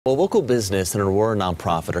Well, local business and Aurora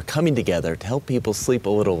nonprofit are coming together to help people sleep a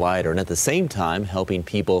little lighter and at the same time helping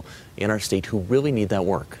people in our state who really need that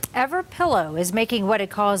work. Everpillow is making what it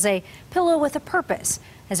calls a pillow with a purpose.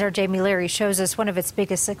 As our Jamie Leary shows us, one of its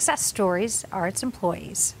biggest success stories are its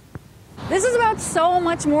employees. This is about so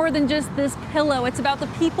much more than just this pillow. It's about the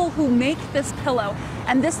people who make this pillow.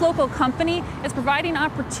 And this local company is providing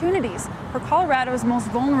opportunities for Colorado's most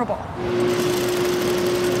vulnerable.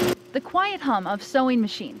 The quiet hum of sewing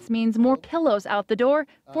machines means more pillows out the door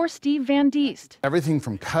for Steve Van Diest. Everything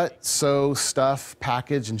from cut, sew, stuff,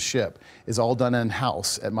 package, and ship is all done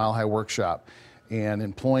in-house at Mile High Workshop and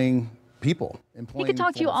employing people. He could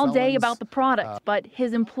talk to you all day about the product, but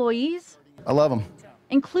his employees? I love them.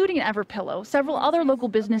 Including Everpillow, several other local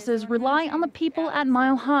businesses rely on the people at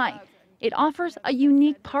Mile High. It offers a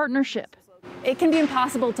unique partnership. It can be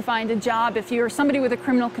impossible to find a job if you're somebody with a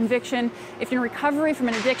criminal conviction, if you're in recovery from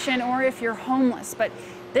an addiction, or if you're homeless. But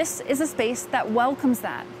this is a space that welcomes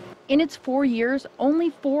that. In its 4 years,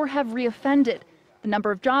 only 4 have reoffended. The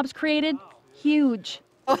number of jobs created, huge.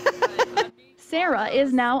 Sarah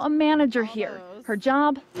is now a manager here. Her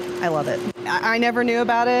job? I love it. I never knew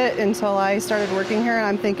about it until I started working here, and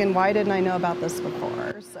I'm thinking, why didn't I know about this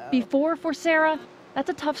before? Before, for Sarah,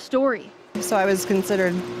 that's a tough story. So I was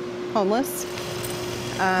considered homeless.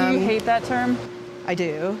 Do you hate that term? I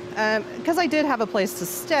do. Because I did have a place to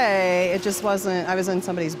stay. It just wasn't, I was in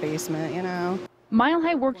somebody's basement, you know. Mile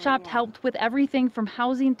High Workshop helped with everything from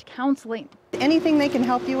housing to counseling. Anything they can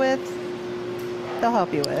help you with, they'll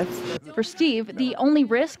help you with. For Steve, the only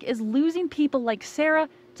risk is losing people like Sarah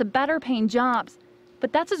to better paying jobs.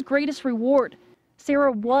 But that's his greatest reward.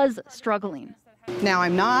 Sarah was struggling. Now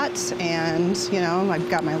I'm not, and, you know, I've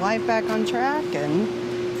got my life back on track, and,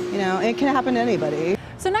 you know, it can happen to anybody.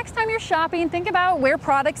 So next time you're shopping, think about where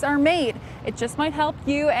products are made. It just might help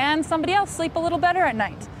you and somebody else sleep a little better at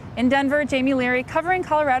night. In Denver, Jamie Leary, covering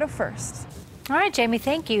Colorado First. All right, Jamie,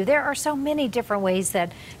 thank you. There are so many different ways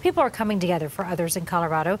that people are coming together for others in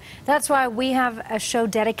Colorado. That's why we have a show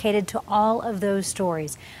dedicated to all of those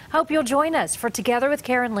stories. Hope you'll join us for Together with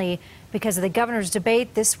Karen Lee. Because of the governor's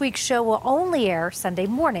debate, this week's show will only air Sunday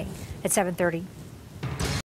morning at 7:30.